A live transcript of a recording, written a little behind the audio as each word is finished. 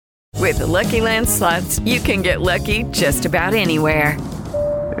With the Lucky Land Slots, you can get lucky just about anywhere.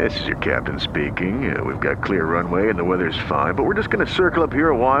 This is your captain speaking. We've got clear runway and the weather's fine, but we're just going to circle up here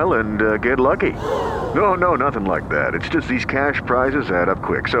a while and get lucky. No, nothing like that. It's just these cash prizes add up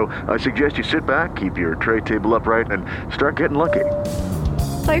quick. So I suggest you sit back, keep your tray table upright, and start getting lucky.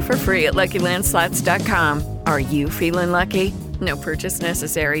 Play for free at LuckyLandSlots.com. Are you feeling lucky? No purchase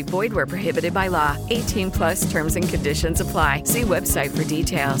necessary. Void where prohibited by law. 18+ terms and conditions apply. See website for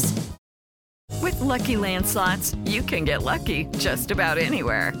details. With Lucky Land Slots, you can get lucky just about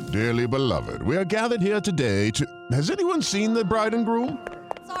anywhere. Dearly beloved, we are gathered here today to... Has anyone seen the bride and groom?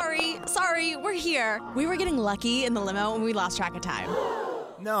 Sorry, we're here. We were getting lucky in the limo and we lost track of time.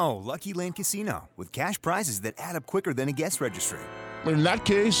 No, Lucky Land Casino, with cash prizes that add up quicker than a guest registry. In that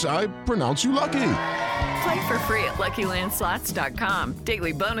case, I pronounce you lucky. Play for free at LuckyLandSlots.com.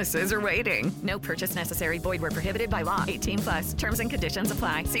 Daily bonuses are waiting. No purchase necessary. Void where prohibited by law. 18+. Terms and conditions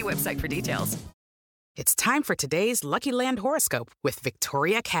apply. See website for details. It's time for today's Lucky Land horoscope with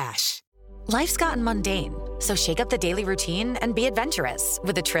Victoria Cash. Life's gotten mundane, so shake up the daily routine and be adventurous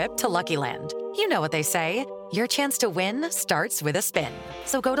with a trip to Lucky Land. You know what they say. Your chance to win starts with a spin.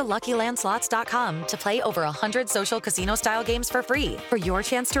 So go to LuckyLandSlots.com to play over 100 social casino-style games for free for your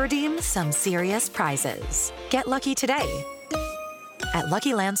chance to redeem some serious prizes. Get lucky today at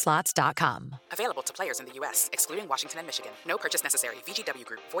LuckyLandSlots.com. Available to players in the U.S., excluding Washington and Michigan. No purchase necessary. VGW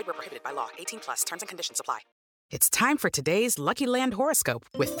Group. Void where prohibited by law. 18+. Terms and conditions apply. It's time for today's Lucky Land horoscope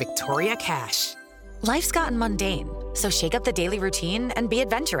with Victoria Cash. Life's gotten mundane, so shake up the daily routine and be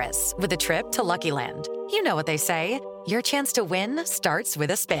adventurous with a trip to Lucky Land. You know what they say. Your chance to win starts with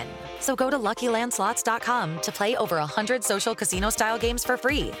a spin. So go to LuckyLandSlots.com to play over 100 social casino-style games for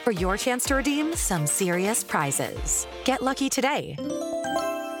free for your chance to redeem some serious prizes. Get lucky today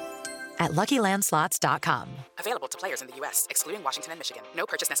at LuckyLandSlots.com. Available to players in the U.S., excluding Washington and Michigan. No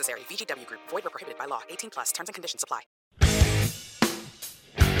purchase necessary. VGW Group. Void where prohibited by law. 18+. Terms and conditions apply.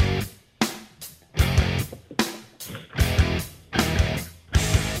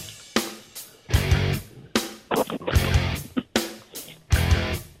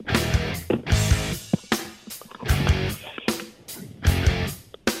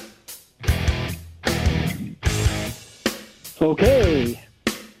 Okay.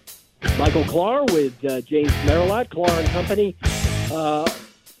 Michael Clark with James Merilatt, Clark & Company,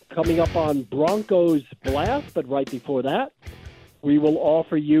 coming up on Broncos Blast. But right before that, we will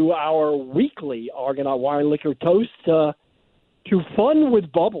offer you our weekly Argonaut Wine Liquor Toast to fun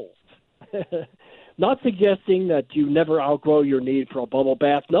with bubbles. Not suggesting that you never outgrow your need for a bubble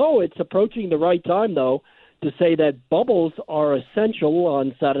bath. No, it's approaching the right time, though, to say that bubbles are essential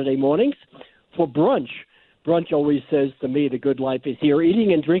on Saturday mornings for brunch. Brunch always says to me the good life is here.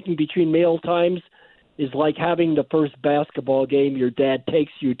 Eating and drinking between meal times is like having the first basketball game your dad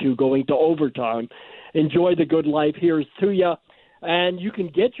takes you to going to overtime. Enjoy the good life. Here's to you. And you can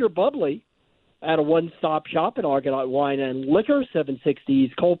get your bubbly at a one-stop shop at Argonaut Wine and Liquor, 760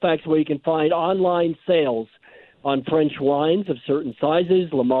 East Colfax, where you can find online sales on French wines of certain sizes,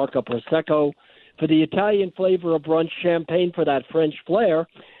 La Marca Prosecco for the Italian flavor of brunch, champagne for that French flair.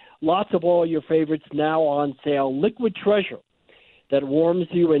 Lots of all your favorites now on sale. Liquid Treasure that warms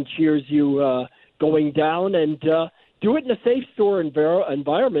you and cheers you going down. And do it in a safe store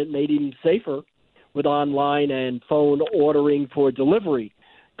environment, made even safer with online and phone ordering for delivery.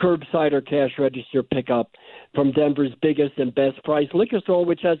 Curbside or cash register pickup from Denver's biggest and best price liquor store,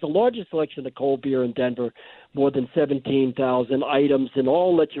 which has the largest selection of cold beer in Denver, more than 17,000 items in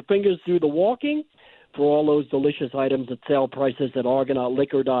all. Let your fingers do the walking for all those delicious items at sale prices at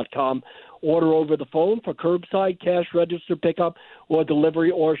ArgonautLiquor.com. Order over the phone for curbside, cash register pickup, or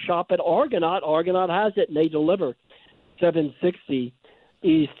delivery, or shop at Argonaut. Argonaut has it, and they deliver. 760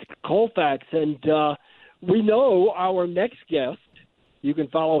 East Colfax. And we know our next guest. You can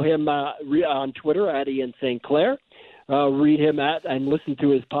follow him on Twitter at Ian St. Clair. Read him at and listen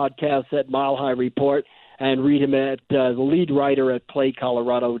to his podcast at Mile High Report, and read him at the lead writer at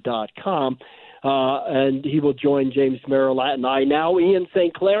PlayColorado.com. And he will join James Merilatt and I. Now, Ian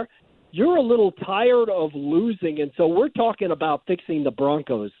St. Clair, you're a little tired of losing, and so we're talking about fixing the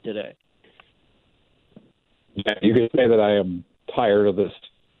Broncos today. Yeah, you could say that I am tired of this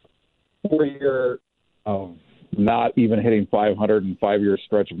 4-year of not even hitting 500 and 5-year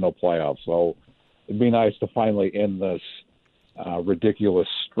stretch of no playoffs. So it'd be nice to finally end this ridiculous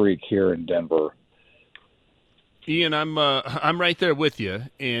streak here in Denver. Ian, I'm right there with you,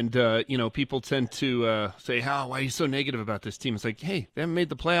 and people tend to say, "How? Why are you so negative about this team?" It's like, hey, they haven't made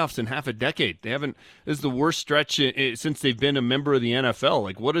the playoffs in half a decade. They haven't. This is the worst stretch since they've been a member of the NFL.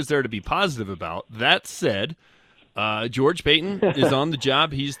 Like, what is there to be positive about? That said, George Payton is on the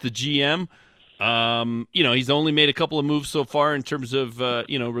job. He's the GM. He's only made a couple of moves so far in terms of,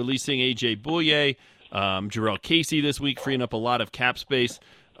 releasing A.J. Bouye, Jarrell Casey this week, freeing up a lot of cap space.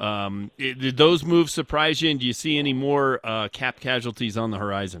 Did those moves surprise you, and do you see any more cap casualties on the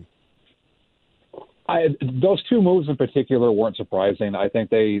horizon? Those two moves in particular weren't surprising. I think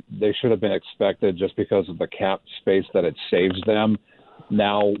they should have been expected just because of the cap space that it saves them.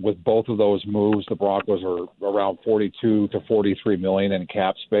 Now, with both of those moves, the Broncos are around 42 to 43 million in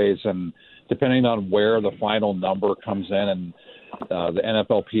cap space, and depending on where the final number comes in, and the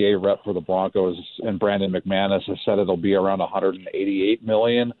NFLPA rep for the Broncos and Brandon McManus has said it'll be around 188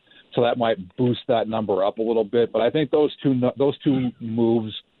 million. So that might boost that number up a little bit. But I think those two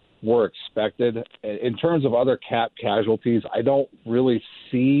moves were expected. In terms of other cap casualties, I don't really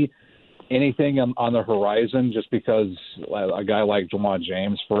see anything on the horizon, just because a guy like Ja'Wuan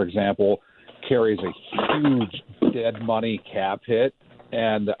James, for example, carries a huge dead money cap hit.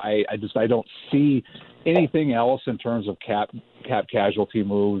 And I don't see anything else in terms of cap casualty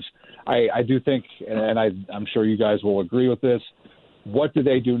moves. I do think, and I'm sure you guys will agree with this, what do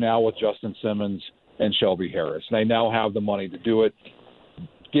they do now with Justin Simmons and Shelby Harris? They now have the money to do it.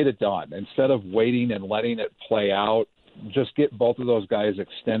 Get it done. Instead of waiting and letting it play out, just get both of those guys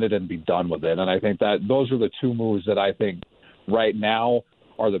extended and be done with it. And I think that those are the two moves that I think right now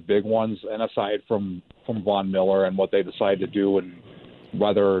are the big ones, and aside from Von Miller and what they decide to do, and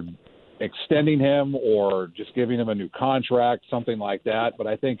whether extending him or just giving him a new contract, something like that. But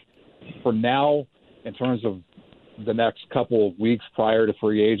I think for now, in terms of the next couple of weeks prior to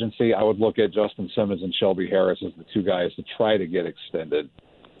free agency, I would look at Justin Simmons and Shelby Harris as the two guys to try to get extended.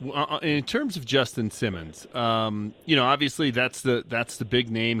 In terms of Justin Simmons, obviously that's the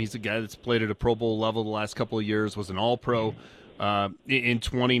big name. He's a guy that's played at a Pro Bowl level the last couple of years, was an All-Pro in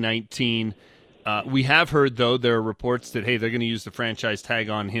 2019. We have heard, though, there are reports that, hey, they're going to use the franchise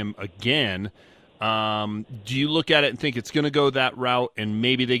tag on him again. Do you look at it and think it's going to go that route and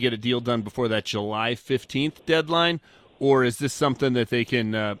maybe they get a deal done before that July 15th deadline? Or is this something that they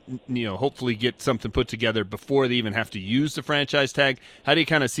can, hopefully get something put together before they even have to use the franchise tag? How do you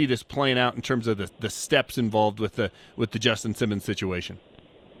kind of see this playing out in terms of the steps involved with the Justin Simmons situation?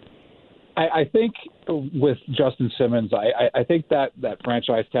 I think with Justin Simmons, I think that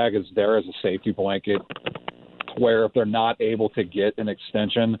franchise tag is there as a safety blanket, where if they're not able to get an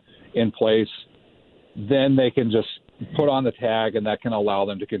extension in place, then they can just put on the tag, and that can allow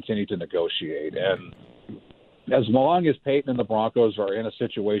them to continue to negotiate. And as long as Peyton and the Broncos are in a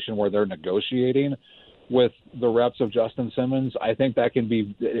situation where they're negotiating with the reps of Justin Simmons, I think that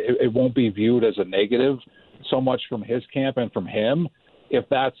it won't be viewed as a negative so much from his camp and from him, if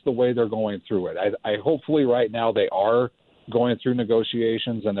that's the way they're going through it. I hopefully right now they are going through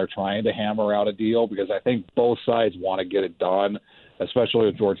negotiations and they're trying to hammer out a deal, because I think both sides want to get it done, especially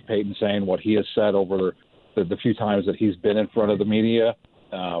with George Payton saying what he has said over the few times that he's been in front of the media.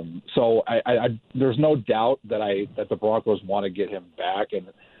 So there's no doubt that the Broncos want to get him back, and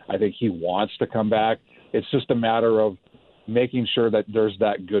I think he wants to come back. It's just a matter of making sure that there's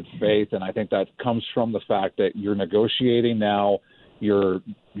that good faith, and I think that comes from the fact that you're negotiating now. You're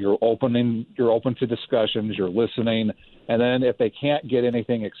open to discussions, you're listening, and then if they can't get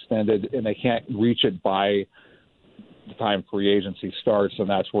anything extended and they can't reach it by the time free agency starts, and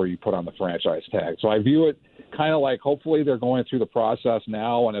that's where you put on the franchise tag. So I view it kind of like, hopefully they're going through the process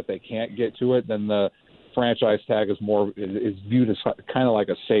now, and if they can't get to it, then the franchise tag is viewed as kind of like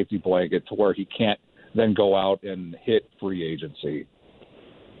a safety blanket, to where he can't then go out and hit free agency.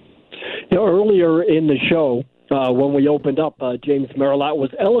 Earlier in the show, when we opened up, James Merilatt was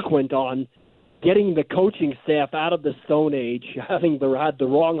eloquent on getting the coaching staff out of the Stone Age, having had the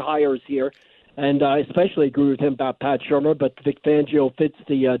wrong hires here, and I especially agree with him about Pat Shurmur, but Vic Fangio fits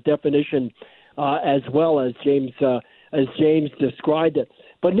the definition as well as James described it.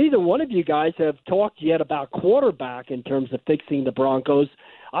 But neither one of you guys have talked yet about quarterback in terms of fixing the Broncos.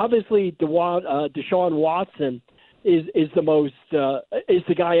 Obviously, Deshaun Watson is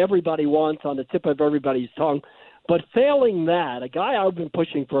the guy everybody wants, on the tip of everybody's tongue. But failing that, a guy I've been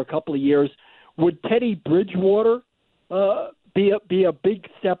pushing for a couple of years, would Teddy Bridgewater be a big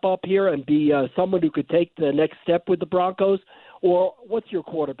step up here and be someone who could take the next step with the Broncos? Or what's your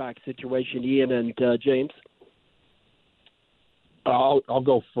quarterback situation, Ian and James? I'll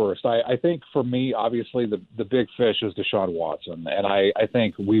go first. I think for me, obviously, the big fish is Deshaun Watson. And I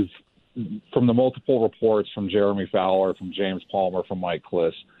think we've, from the multiple reports from Jeremy Fowler, from James Palmer, from Mike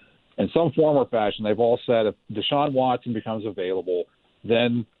Kliss, in some form or fashion, they've all said if Deshaun Watson becomes available,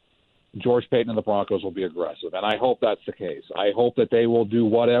 then George Paton and the Broncos will be aggressive, and I hope that's the case. I hope that they will do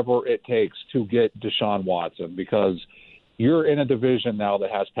whatever it takes to get Deshaun Watson, because you're in a division now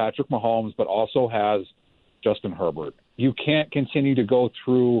that has Patrick Mahomes but also has Justin Herbert. You can't continue to go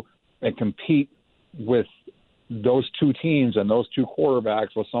through and compete with those two teams and those two quarterbacks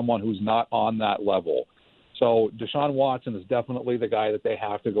with someone who's not on that level. So Deshaun Watson is definitely the guy that they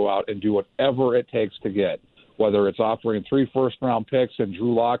have to go out and do whatever it takes to get. Whether it's offering 3 first-round picks and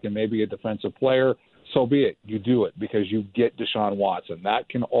Drew Lock and maybe a defensive player, so be it. You do it because you get Deshaun Watson. That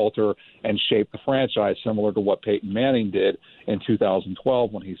can alter and shape the franchise similar to what Peyton Manning did in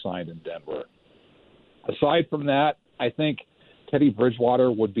 2012 when he signed in Denver. Aside from that, I think Teddy Bridgewater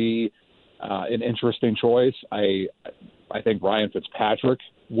would be an interesting choice. I think Ryan Fitzpatrick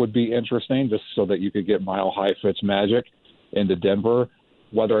would be interesting just so that you could get Mile High Fitzmagic into Denver.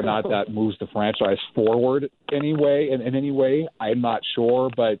 Whether or not that moves the franchise forward in any way, I'm not sure.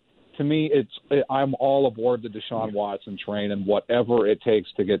 But to me, I'm all aboard the Deshaun Watson train and whatever it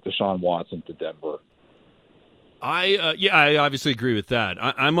takes to get Deshaun Watson to Denver. I obviously agree with that.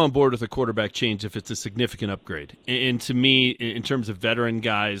 I'm on board with a quarterback change if it's a significant upgrade. And to me, in terms of veteran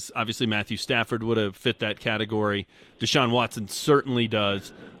guys, obviously Matthew Stafford would have fit that category. Deshaun Watson certainly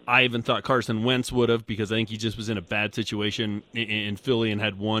does. I even thought Carson Wentz would have, because I think he just was in a bad situation in Philly and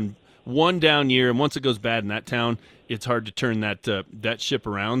had one down year. And once it goes bad in that town, it's hard to turn that ship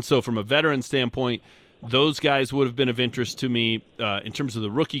around. So from a veteran standpoint, those guys would have been of interest to me. In terms of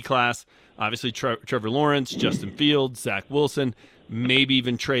the rookie class, obviously Trevor Lawrence, Justin Fields, Zach Wilson, maybe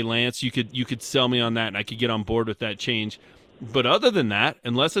even Trey Lance. You could sell me on that, and I could get on board with that change. But other than that,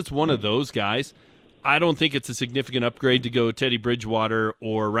 unless it's one of those guys, I don't think it's a significant upgrade to go Teddy Bridgewater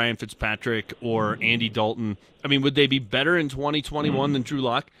or Ryan Fitzpatrick or Andy Dalton. I mean, would they be better in 2021 than Drew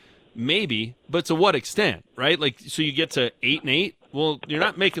Lock? Maybe, but to what extent, right? Like, so you get to 8-8. Well, you're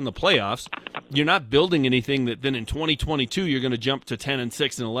not making the playoffs. You're not building anything that then in 2022 you're going to jump to 10-6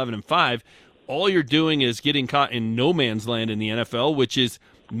 and 11-5. All you're doing is getting caught in no man's land in the NFL, which is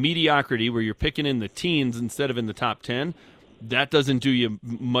mediocrity, where you're picking in the teens instead of in the top 10. That doesn't do you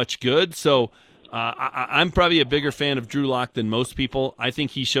much good. So I'm probably a bigger fan of Drew Lock than most people. I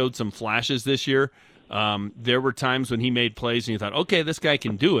think he showed some flashes this year. There were times when he made plays and you thought, okay, this guy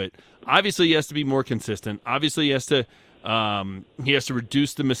can do it. Obviously, he has to be more consistent. Obviously, he has to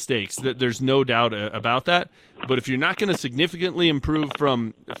reduce the mistakes. There's no doubt about that. But if you're not going to significantly improve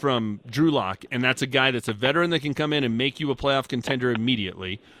from Drew Lock, and that's a guy that's a veteran that can come in and make you a playoff contender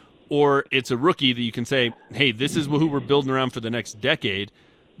immediately, or it's a rookie that you can say, hey, this is who we're building around for the next decade,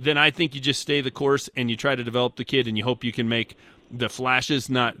 then I think you just stay the course and you try to develop the kid and you hope you can make the flashes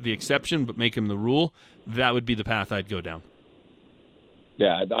not the exception but make him the rule. That would be the path I'd go down.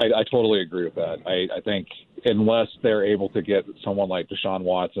 Yeah, I totally agree with that. I think unless they're able to get someone like Deshaun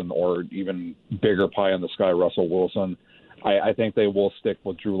Watson or even bigger pie in the sky, Russell Wilson, I think they will stick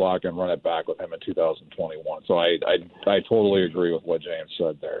with Drew Lock and run it back with him in 2021. So I totally agree with what James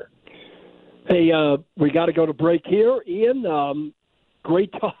said there. Hey, we got to go to break here, Ian.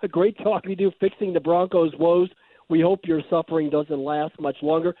 Great talking to you, fixing the Broncos' woes. We hope your suffering doesn't last much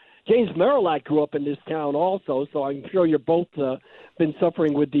longer. James Marilat grew up in this town also, so I'm sure you're both been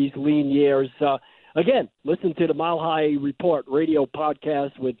suffering with these lean years. Again, listen to the Mile High Report radio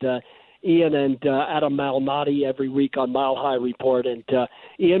podcast with Ian and Adam Malnati every week on Mile High Report. And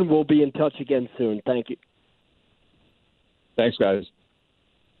Ian, will be in touch again soon. Thank you. Thanks, guys.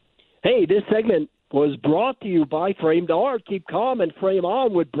 Hey, this segment was brought to you by Framed Art. Keep calm and frame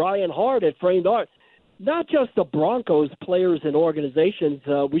on with Brian Hart at Framed Art. Not just the Broncos players and organizations.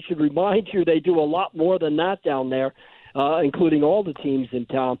 We should remind you they do a lot more than that down there, including all the teams in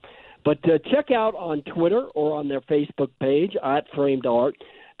town. But check out on Twitter or on their Facebook page at Framed Art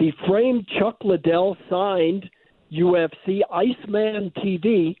the framed Chuck Liddell signed UFC Iceman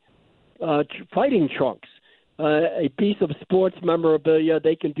TV fighting trunks. A piece of sports memorabilia.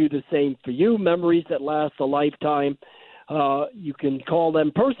 They can do the same for you. Memories that last a lifetime. You can call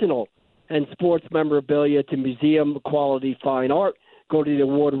them personal and sports memorabilia to museum quality fine art. Go to the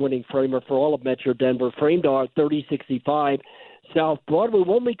award-winning framer for all of Metro Denver, Framed Art, 3065 South Broadway.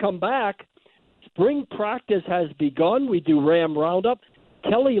 When we come back, spring practice has begun. We do Ram Roundup.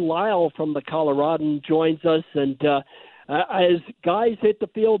 Kelly Lyle from the Coloradan joins us, and as guys hit the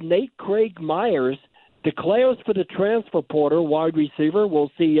field, Nate Craig Myers declares for the transfer portal wide receiver.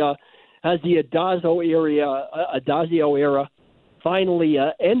 We'll see has the Adazio era finally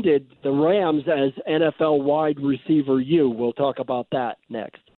ended the Rams as NFL wide receiver U. We'll talk about that next.